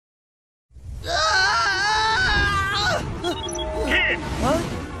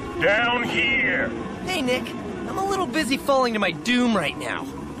Down here. Hey, Nick. I'm a little busy falling to my doom right now.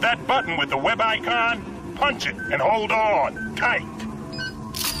 That button with the web icon, punch it and hold on tight.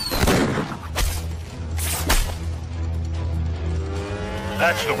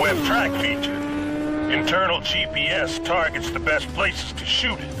 That's the web track feature. Internal GPS targets the best places to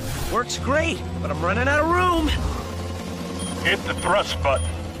shoot it. Works great, but I'm running out of room. Hit the thrust button.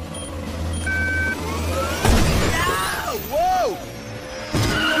 Whoa!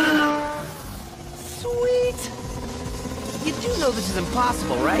 Sweet! You do know this is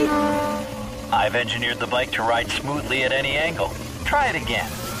impossible, right? I've engineered the bike to ride smoothly at any angle. Try it again.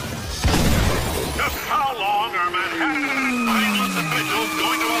 Just how long are Manhattan and its mindless officials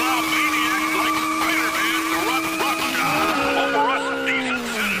going to allow maniacs like Spider-Man to run roughshod over us decent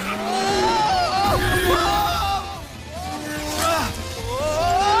citizens?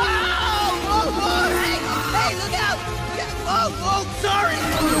 Hey, look out! Sorry!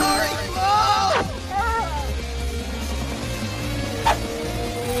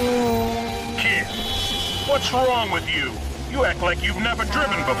 Kid, what's wrong with you? You act like you've never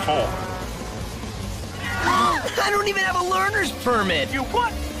driven before. I don't even have a learner's permit! You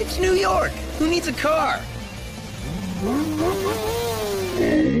what? It's New York! Who needs a car?